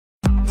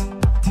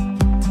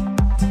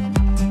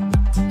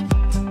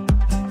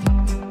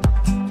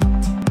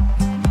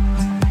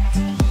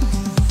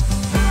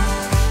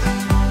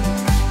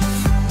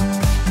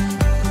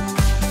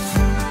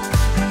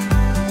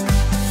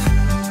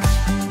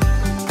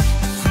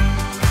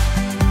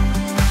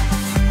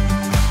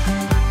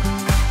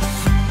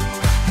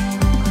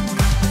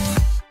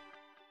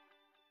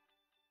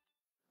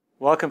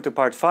Welcome to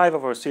part 5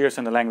 of our series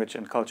on the language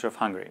and culture of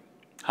Hungary.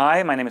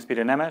 Hi, my name is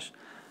Nemes.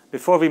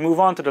 Before we move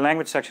on to the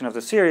language section of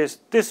the series,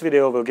 this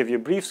video will give you a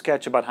brief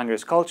sketch about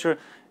Hungary's culture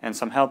and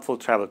some helpful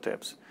travel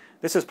tips.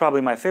 This is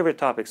probably my favorite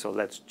topic, so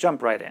let's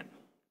jump right in.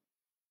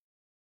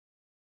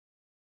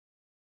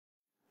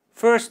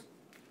 First,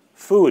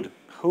 food.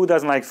 Who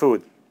doesn't like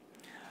food?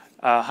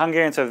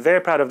 Hungarians are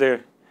very proud of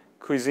their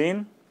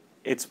cuisine.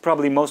 It's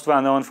probably most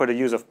well known for the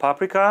use of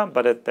paprika,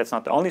 but that's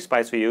not the only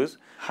spice we use.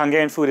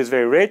 Hungarian food is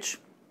very rich,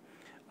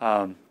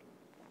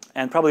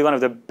 and probably one of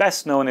the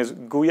best known is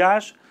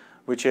gulyás,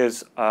 which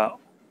is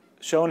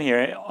shown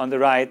here on the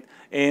right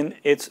in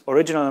its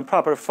original and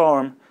proper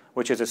form,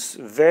 which is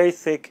a very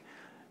thick,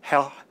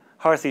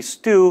 hearty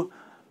stew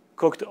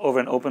cooked over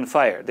an open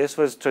fire. This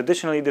was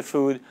traditionally the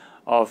food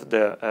of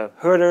the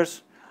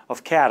herders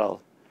of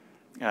cattle.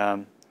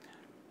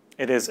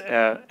 It is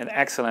an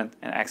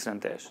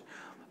excellent dish.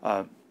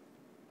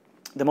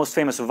 The most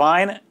famous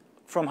wine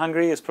from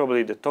Hungary is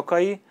probably the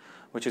tokai,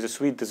 which is a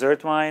sweet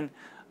dessert wine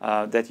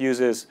that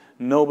uses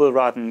noble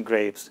rotten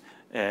grapes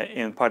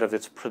in part of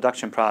its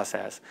production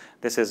process.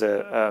 This is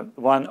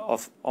one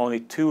of only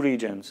 2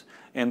 regions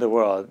in the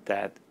world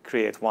that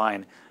create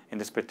wine in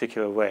this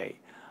particular way.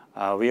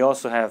 We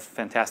also have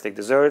fantastic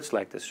desserts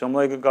like the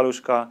somlói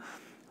galuska,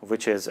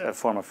 which is a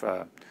form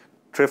of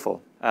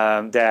trifle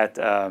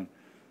that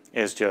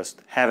is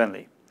just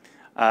heavenly.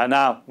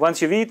 Now,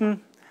 once you've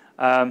eaten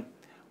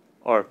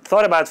or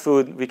thought about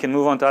food, we can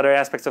move on to other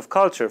aspects of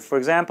culture. For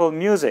example,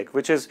 music,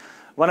 which is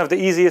one of the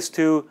easiest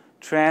to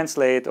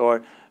translate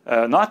or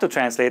not to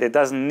translate. It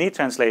doesn't need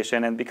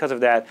translation, and because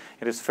of that,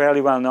 it is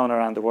fairly well known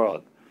around the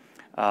world.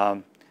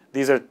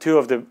 These are 2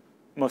 of the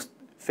most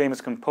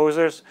famous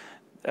composers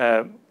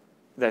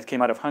that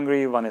came out of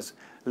Hungary. One is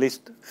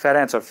Liszt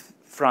Ferenc, or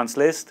Franz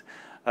Liszt,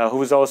 who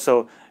was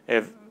also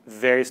a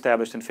very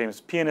established and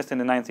famous pianist in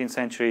the 19th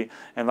century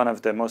and one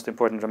of the most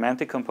important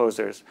romantic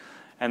composers.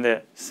 And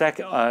the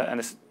second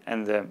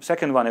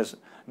one is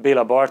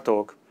Béla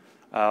Bartók,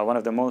 one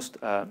of the most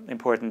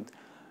important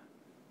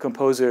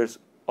composers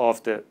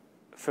of the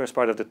first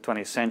part of the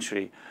 20th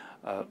century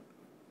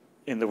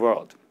in the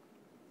world.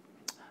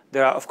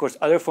 There are, of course,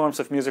 other forms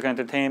of music and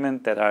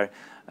entertainment that are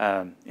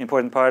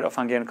important part of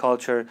Hungarian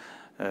culture.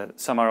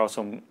 Some are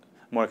also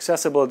more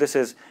accessible. This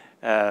is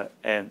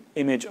an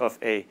image of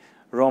a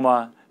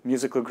Roma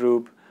musical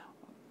group.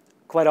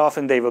 Quite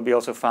often they will be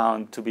also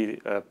found to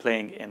be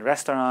playing in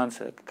restaurants,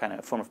 a kind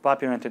of form of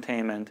popular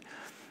entertainment,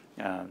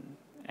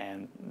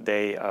 and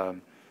they are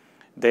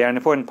an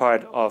important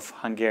part of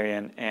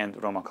Hungarian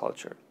and Roma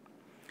culture.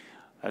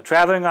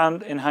 Traveling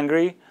around in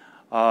Hungary,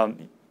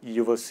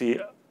 you will see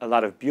a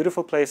lot of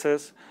beautiful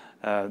places.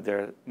 There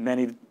are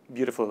many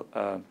beautiful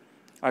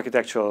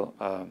architectural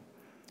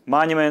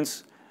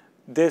monuments.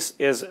 This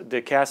is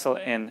the castle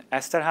in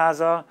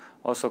Eszterháza,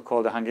 also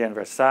called the Hungarian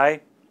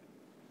Versailles,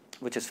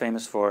 which is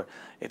famous for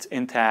its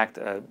intact,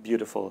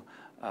 beautiful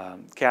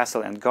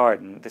castle and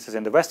garden. This is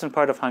in the western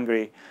part of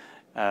Hungary,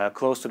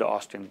 close to the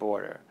Austrian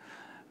border.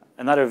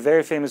 Another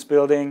very famous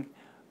building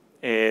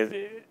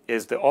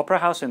is the Opera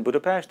House in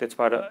Budapest.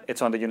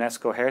 It's on the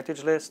UNESCO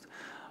Heritage List,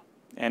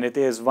 and it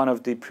is one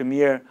of the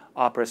premier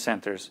opera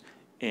centers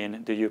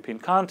in the European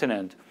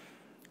continent,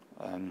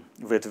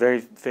 with very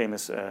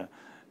famous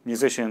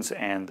musicians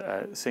and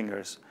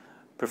singers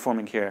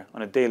performing here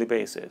on a daily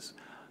basis.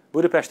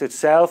 Budapest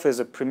itself is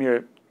a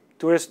premier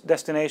tourist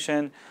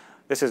destination.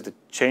 This is the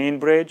Chain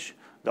Bridge,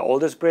 the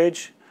oldest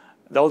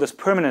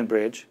permanent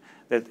bridge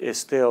that is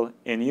still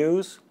in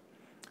use.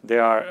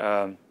 There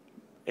are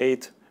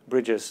 8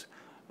 bridges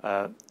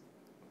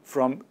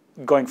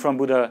going from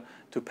Buda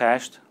to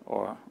Pest,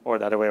 or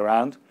the other way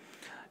around,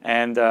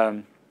 and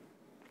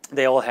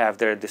they all have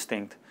their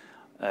distinct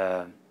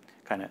kind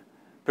of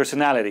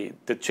personality.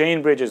 The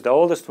Chain Bridge is the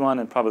oldest one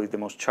and probably the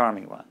most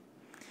charming one.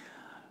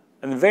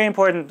 And a very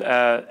important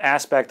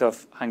aspect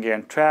of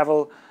Hungarian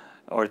travel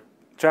or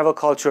travel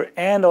culture,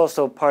 and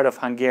also part of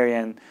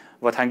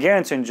what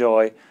Hungarians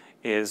enjoy,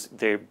 is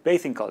their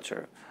bathing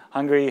culture.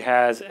 Hungary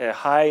has a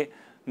high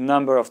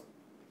number of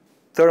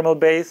thermal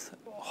baths,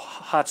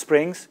 hot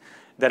springs,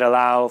 that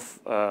allow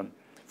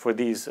for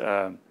these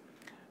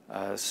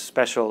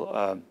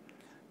special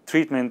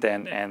treatment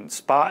and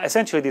spa.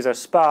 Essentially, these are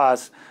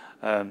spas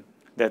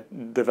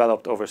that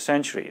developed over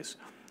centuries.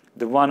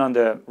 The one on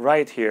the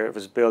right here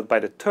was built by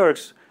the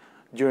Turks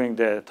during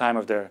the time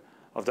of the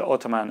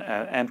Ottoman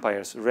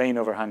Empire's reign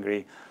over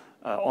Hungary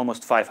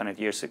almost 500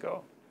 years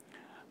ago.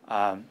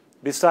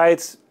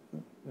 Besides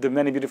the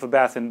many beautiful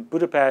baths in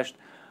Budapest,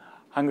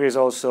 Hungary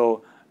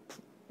also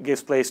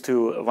gives place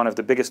to one of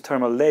the biggest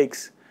thermal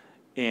lakes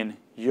in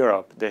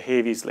Europe, the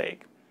Hévíz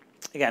Lake.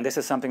 Again, this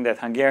is something that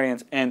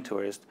Hungarians and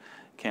tourists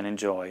can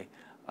enjoy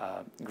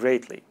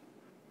greatly.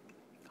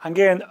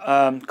 Hungarian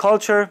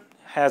culture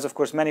has, of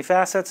course, many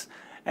facets,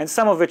 and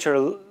some of which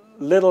are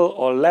little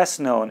or less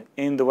known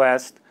in the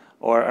West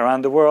or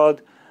around the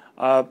world.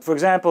 For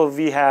example,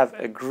 we have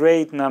a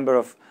great number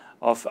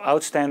of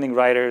outstanding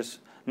writers,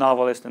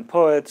 novelists, and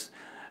poets,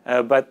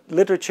 but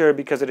literature,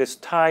 because it is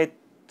tied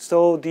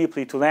so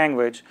deeply to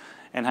language,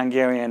 and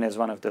Hungarian is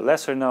one of the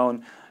lesser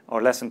known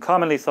or less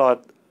commonly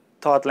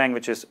taught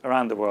languages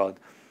around the world.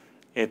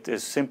 It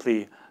is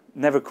simply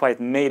never quite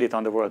made it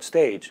on the world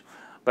stage.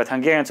 But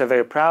Hungarians are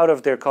very proud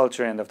of their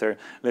culture and of their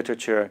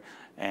literature,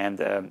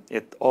 and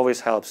it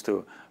always helps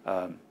to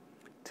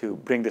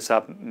bring this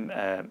up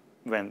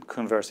when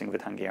conversing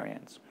with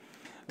Hungarians.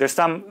 There's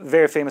some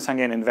very famous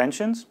Hungarian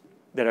inventions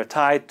that are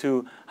tied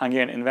to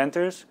Hungarian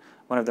inventors.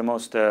 One of the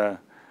most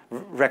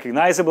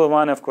recognizable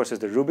one, of course, is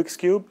the Rubik's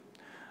Cube.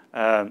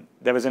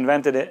 That was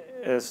invented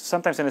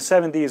sometimes in the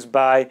 70s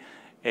by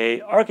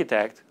an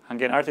architect,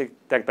 Hungarian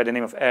architect by the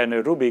name of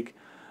Ernő Rubik,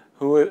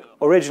 who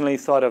originally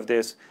thought of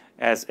this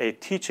as a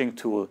teaching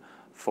tool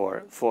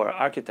for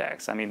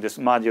architects. I mean, this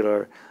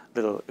modular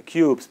little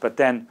cubes, but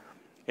then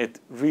it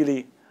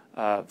really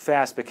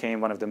fast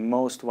became one of the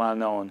most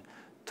well-known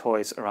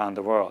toys around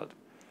the world.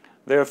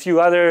 There are a few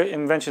other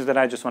inventions that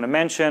I just want to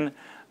mention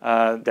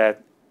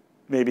that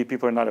maybe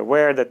people are not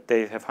aware that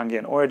they have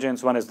Hungarian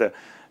origins. One is the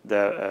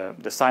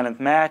silent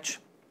match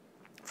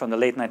from the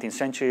late 19th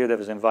century that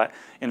was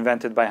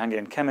invented by a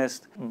Hungarian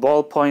chemist.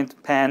 Ballpoint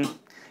pen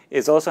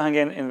is also a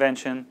Hungarian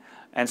invention,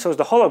 and so is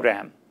the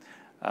hologram.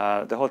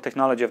 The whole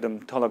technology of the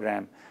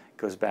hologram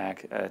goes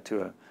back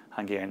to a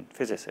Hungarian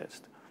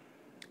physicist.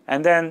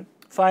 And then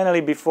finally,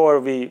 before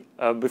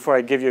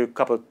I give you a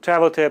couple of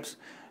travel tips,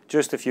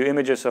 just a few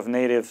images of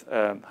native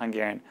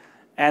Hungarian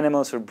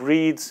animals or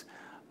breeds.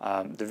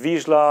 The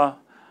vizsla,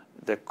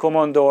 the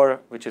komondor,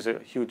 which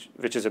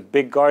is a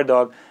big guard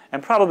dog,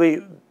 and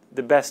probably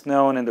the best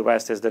known in the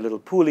West is the little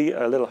puli,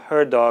 a little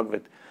herd dog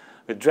with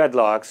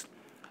dreadlocks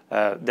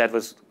that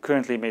was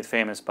currently made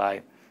famous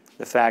by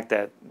the fact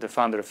that the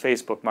founder of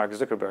Facebook, Mark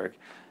Zuckerberg,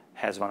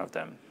 has one of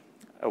them,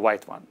 a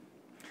white one.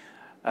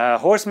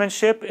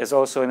 Horsemanship is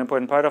also an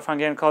important part of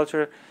Hungarian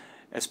culture,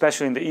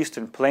 especially in the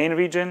Eastern Plain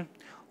region,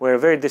 where a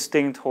very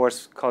distinct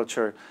horse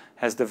culture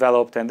has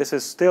developed, and this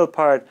is still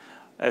part,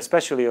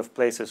 especially of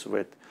places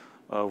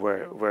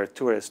where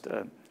tourists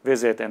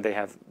visit, and they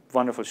have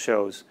wonderful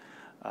shows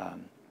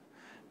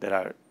that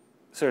are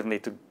certainly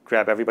to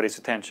grab everybody's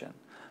attention.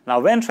 Now,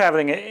 when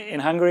traveling in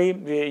Hungary,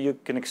 you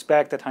can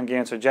expect that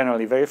Hungarians are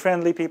generally very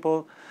friendly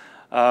people.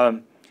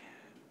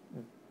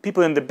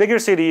 People in the bigger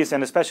cities,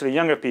 and especially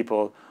younger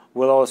people,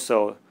 will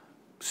also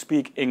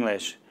speak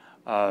English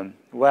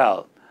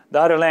well. The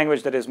other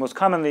language that is most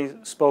commonly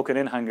spoken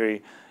in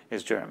Hungary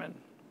is German.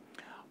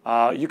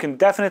 You can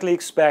definitely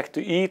expect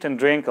to eat and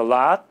drink a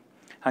lot.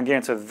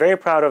 Hungarians are very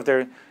proud of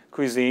their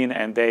cuisine,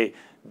 and they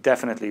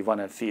definitely want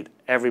to feed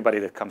everybody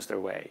that comes their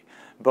way,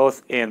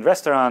 both in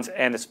restaurants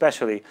and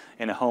especially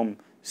in a home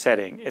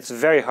setting. It's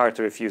very hard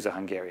to refuse a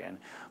Hungarian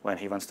when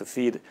he wants to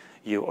feed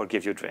you or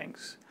give you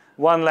drinks.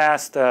 One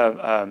last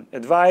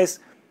advice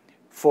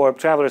for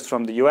travelers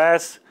from the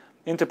US,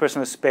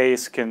 interpersonal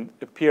space can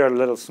appear a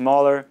little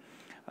smaller.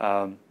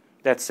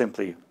 That's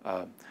simply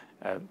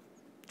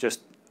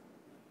just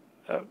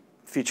a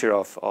feature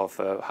of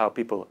how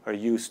people are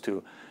used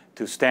to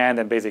stand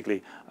and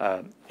basically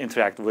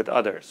interact with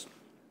others.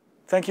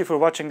 Thank you for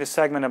watching this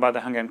segment about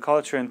the Hungarian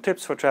culture and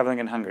tips for traveling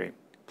in Hungary.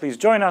 Please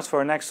join us for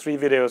our next 3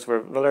 videos where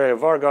Valeria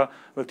Varga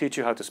will teach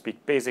you how to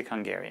speak basic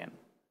Hungarian.